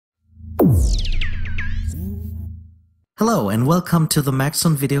Hello and welcome to the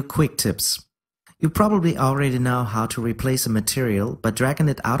Maxon Video Quick Tips. You probably already know how to replace a material by dragging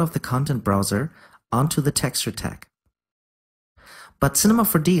it out of the content browser onto the texture tag. But Cinema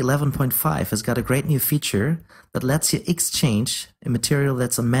 4D 11.5 has got a great new feature that lets you exchange a material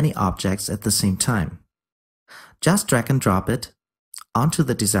that's on many objects at the same time. Just drag and drop it onto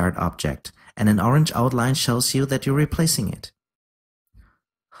the desired object, and an orange outline shows you that you're replacing it.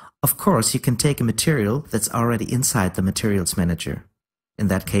 Of course, you can take a material that's already inside the Materials Manager. In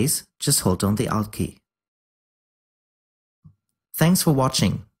that case, just hold down the Alt key. Thanks for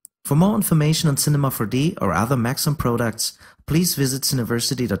watching. For more information on Cinema 4D or other Maxon products, please visit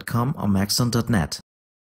cineversity.com or maxon.net.